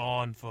be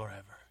gone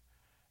forever.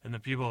 And the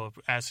people are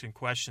asking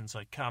questions,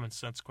 like common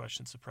sense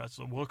questions to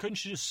Pretzel. Well,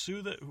 couldn't you just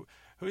sue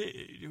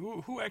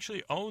who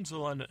actually owns the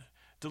London?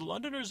 Do the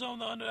Londoners own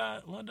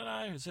the London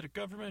Eye? Is it a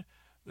government?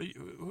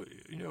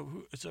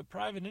 It's a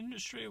private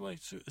industry. Like,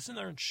 so isn't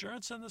there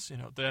insurance on this?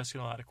 They're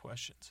asking a lot of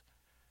questions.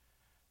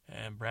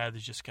 And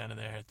Bradley's just kind of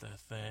there at the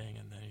thing,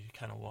 and then he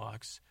kind of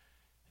walks,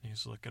 and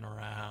he's looking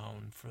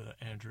around for the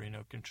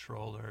Arduino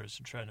controllers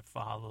and trying to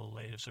follow the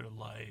laser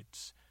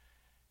lights.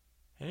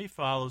 And he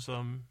follows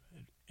them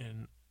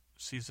and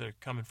sees they're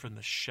coming from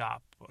the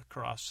shop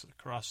across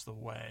the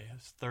way,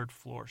 his third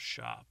floor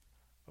shop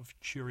of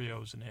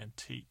curios and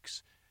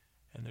antiques,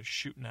 and they're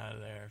shooting out of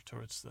there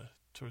towards the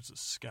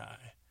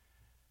sky.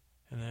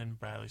 And then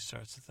Bradley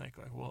starts to think,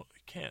 like, well,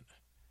 you can't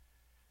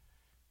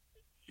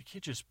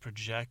just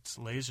project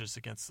lasers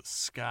against the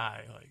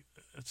sky. Like,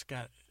 it's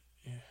got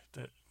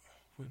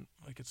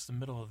like it's the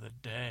middle of the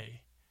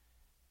day,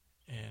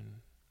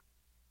 and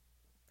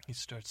he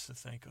starts to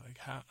think, like,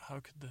 how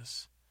could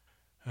this?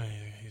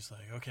 He's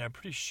like, okay, I'm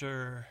pretty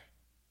sure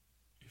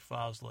he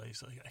follows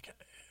He's like,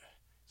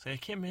 I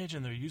can't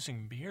imagine they're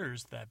using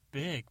mirrors that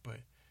big,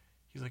 but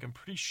he's like, I'm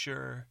pretty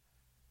sure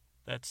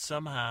that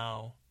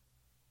somehow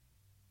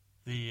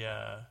the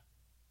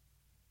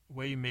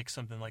way you make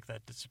something like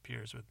that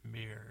disappears with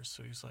mirrors.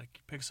 So he's like,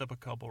 he picks up a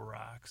couple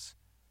rocks.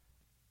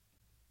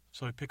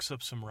 So he picks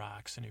up some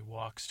rocks and he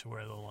walks to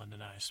where the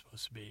London Eye is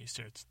supposed to be. He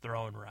starts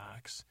throwing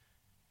rocks,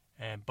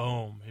 and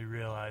boom, he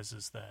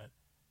realizes that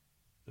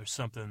there's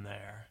something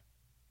there.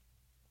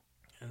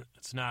 And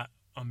it's not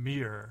a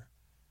mirror.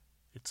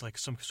 It's like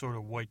some sort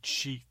of white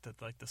sheet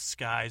that, like, the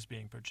sky is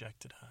being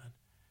projected on.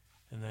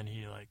 And then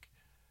he, like,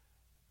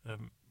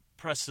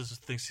 presses,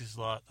 thinks he's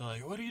lost. They're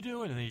like, what are you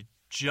doing? And he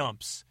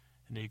jumps,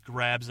 and he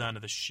grabs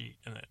onto the sheet,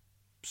 and it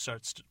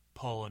starts to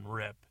pull and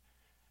rip.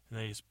 And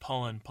then he's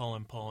pulling,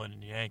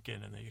 and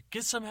yanking, and they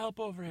get some help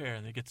over here.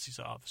 And he gets these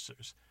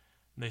officers,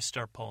 and they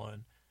start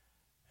pulling,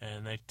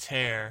 and they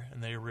tear,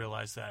 and they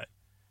realize that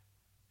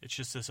it's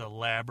just this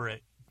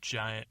elaborate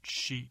giant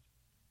sheet.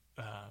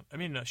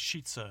 A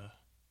sheet's a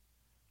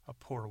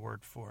poor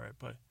word for it,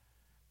 but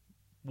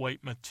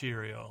white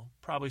material,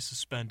 probably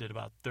suspended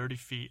about 30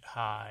 feet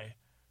high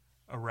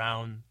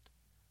around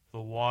the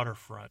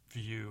waterfront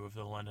view of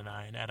the London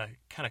Eye, and at a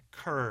kind of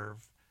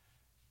curve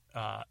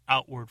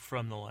outward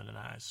from the London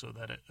Eye so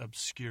that it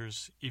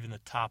obscures even the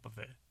top of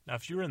it. Now,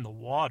 if you were in the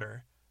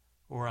water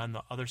or on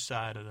the other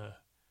side of the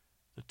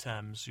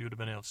Thames, you would have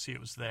been able to see it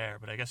was there,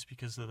 but I guess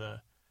because of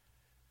the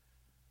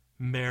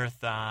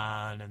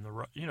marathon and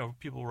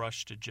people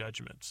rushed to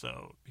judgment,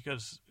 so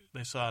because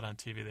they saw it on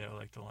TV, they were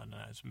like, the London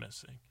Eye is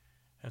missing,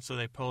 and so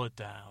they pull it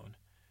down.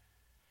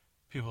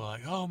 People are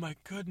like, oh my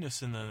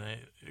goodness, and then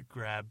they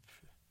grab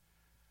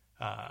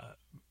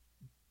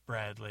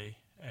Bradley,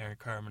 Aaron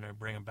Carpenter,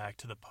 bring him back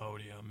to the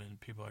podium, and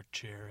people are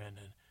cheering,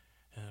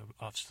 and the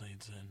officer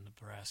leans in, the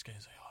brass guy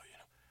is like, oh,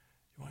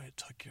 you want to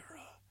tuck your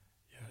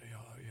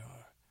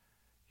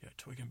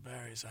twig and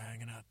berries are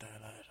hanging out there.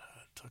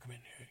 Tuck them in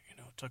here,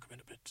 tuck them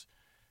in a bit.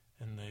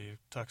 And they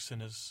tucks in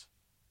his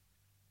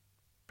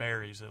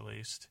berries, at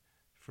least,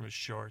 from his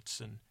shorts,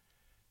 and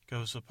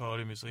goes to the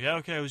podium. He's like, yeah,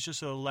 okay, it was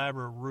just an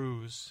elaborate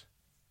ruse.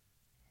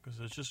 Because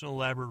it was just an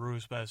elaborate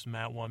ruse by this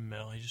Matt 1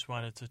 Mill. He just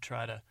wanted to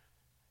try to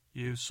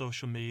use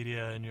social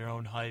media and your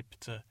own hype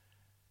to,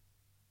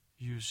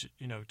 use,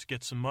 to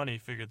get some money.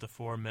 Figured the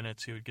 4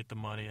 minutes he would get the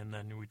money, and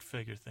then we'd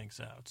figure things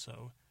out.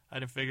 So I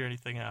didn't figure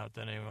anything out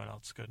that anyone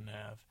else couldn't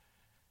have.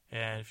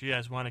 And if you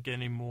guys want to get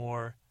any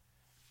more,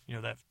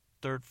 that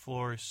third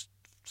floor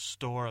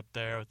store up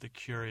there with the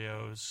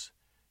curios,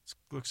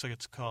 looks like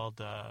it's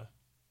called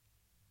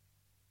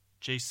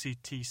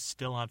JCT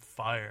Still on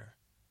Fire.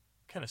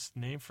 What kind of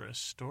name for a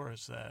store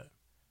is that?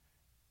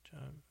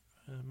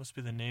 It must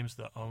be the names of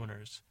the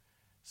owners.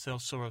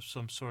 Sells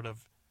some sort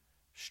of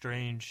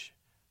strange,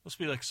 must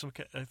be like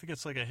I think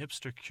it's like a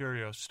hipster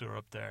curio store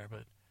up there,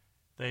 but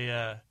they,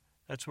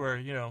 that's where,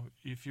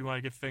 if you want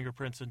to get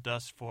fingerprints and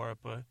dust for it,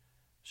 but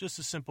it's just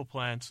a simple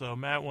plan. So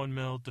Matt 1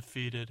 mil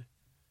defeated.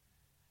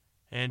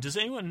 And does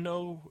anyone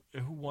know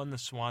who won the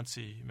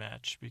Swansea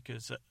match?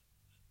 Because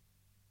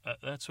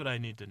that's what I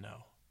need to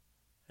know.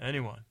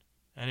 Anyone.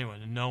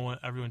 And no one,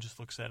 everyone just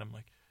looks at him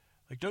like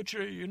don't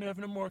you have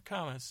no more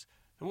comments?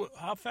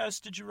 How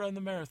fast did you run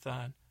the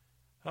marathon?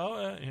 Oh,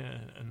 yeah.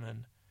 And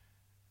then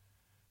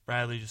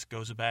Bradley just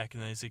goes back,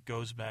 and then as he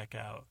goes back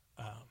out,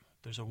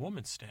 there's a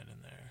woman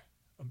standing there,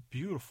 a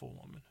beautiful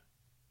woman.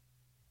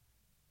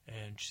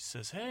 And she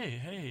says,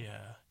 hey,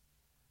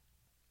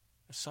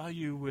 I saw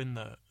you in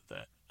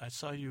I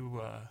saw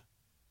you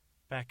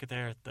back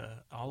there at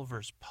the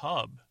Oliver's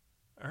pub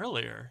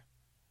earlier,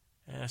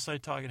 and I saw you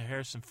talking to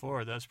Harrison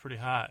Ford. That was pretty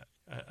hot.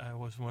 I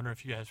was wondering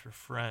if you guys were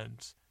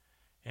friends.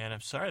 And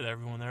I'm sorry that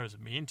everyone there was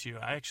mean to you.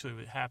 I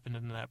actually happened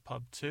in that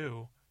pub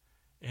too,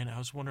 and I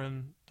was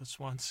wondering the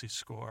Swansea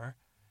score,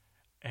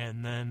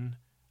 and then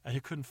I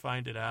couldn't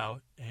find it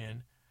out.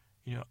 And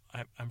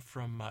I'm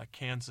from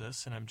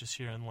Kansas, and I'm just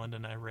here in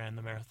London. I ran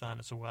the marathon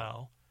as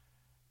well,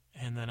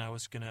 and then I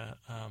was gonna,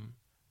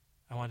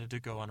 I wanted to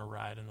go on a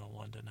ride in the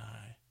London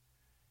Eye,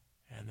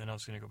 and then I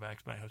was gonna go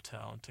back to my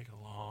hotel and take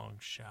a long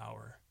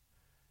shower,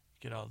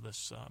 get all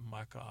this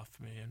muck off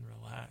me, and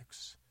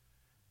relax.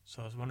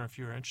 So I was wondering if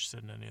you were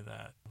interested in any of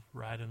that.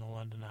 Ride in the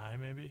London Eye,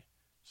 maybe,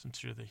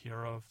 since you're the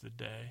hero of the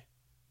day,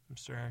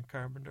 Mr. Aaron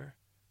Carpenter.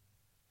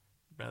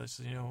 Bradley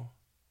says,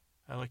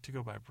 I like to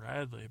go by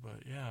Bradley,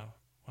 but yeah,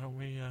 why don't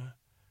we,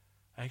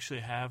 I actually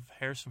have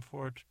Harrison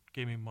Ford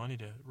gave me money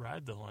to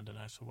ride the London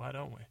Eye, so why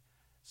don't we?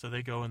 So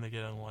they go and they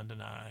get on the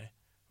London Eye,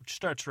 which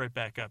starts right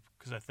back up,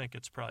 because I think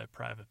it's probably a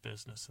private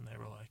business, and they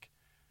were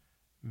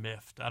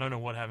miffed. I don't know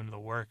what happened to the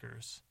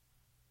workers,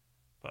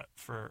 but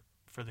for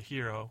the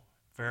hero,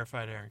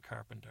 verified Aaron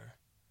Carpenter,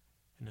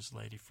 and his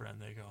lady friend,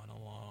 they go on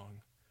a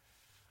long,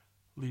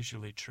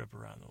 leisurely trip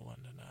around the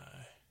London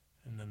Eye.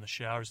 And then the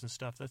showers and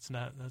stuff, that's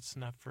not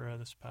for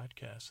this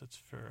podcast. That's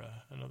for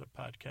another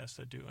podcast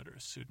I do under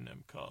a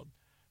pseudonym called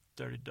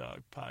Dirty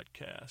Dog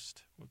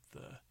Podcast, with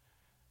the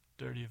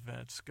dirty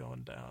events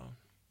going down.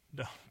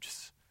 No,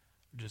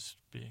 just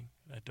being,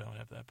 I don't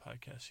have that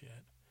podcast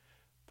yet.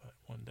 But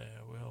one day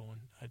I will, when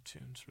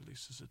iTunes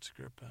releases its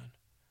grip on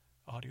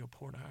audio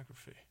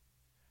pornography.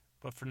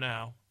 But for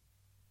now,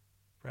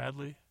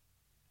 Bradley,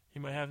 he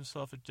might have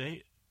himself a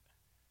date.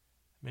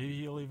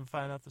 Maybe he'll even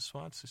find out the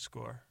Swansea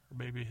score. Or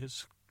maybe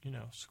his,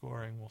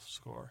 scoring will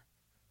score.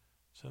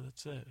 So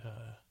that's it.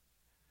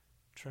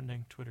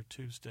 Trending Twitter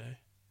Tuesday.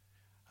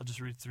 I'll just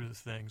read through the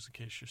things in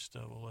case you're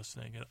still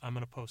listening. I'm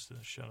going to post it in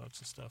the show notes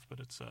and stuff, but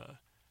it's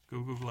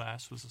Google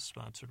Glass was a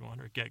sponsored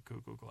one, or Get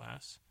Google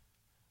Glass.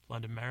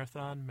 London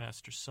Marathon,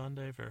 Master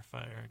Sunday,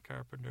 Verify Aaron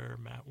Carpenter,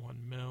 Matt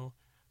 1 mil,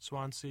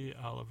 Swansea,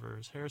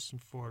 Oliver's, Harrison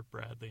Ford,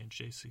 Bradley, and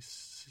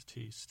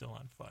JCT Still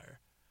on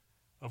Fire,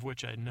 of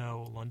which I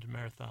know London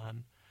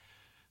Marathon,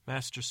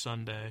 Master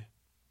Sunday,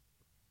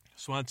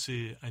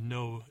 Swansea, I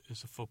know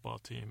is a football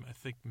team. I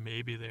think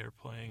maybe they are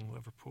playing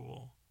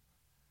Liverpool.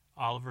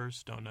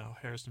 Oliver's, don't know.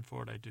 Harrison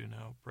Ford, I do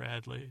know.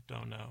 Bradley,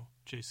 don't know.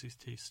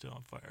 JCT Still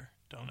on Fire,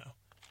 don't know.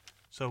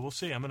 So we'll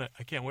see.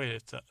 I can't wait.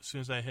 As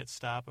soon as I hit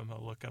stop, I'm going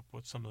to look up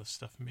what some of this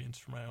stuff means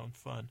for my own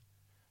fun.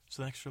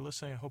 So thanks for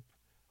listening.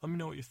 Let me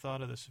know what you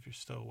thought of this if you're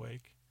still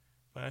awake.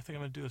 But I think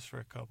I'm going to do this for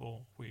a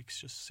couple weeks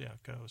just to see how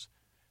it goes.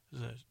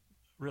 This is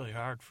really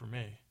hard for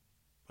me.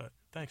 But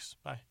thanks.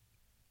 Bye.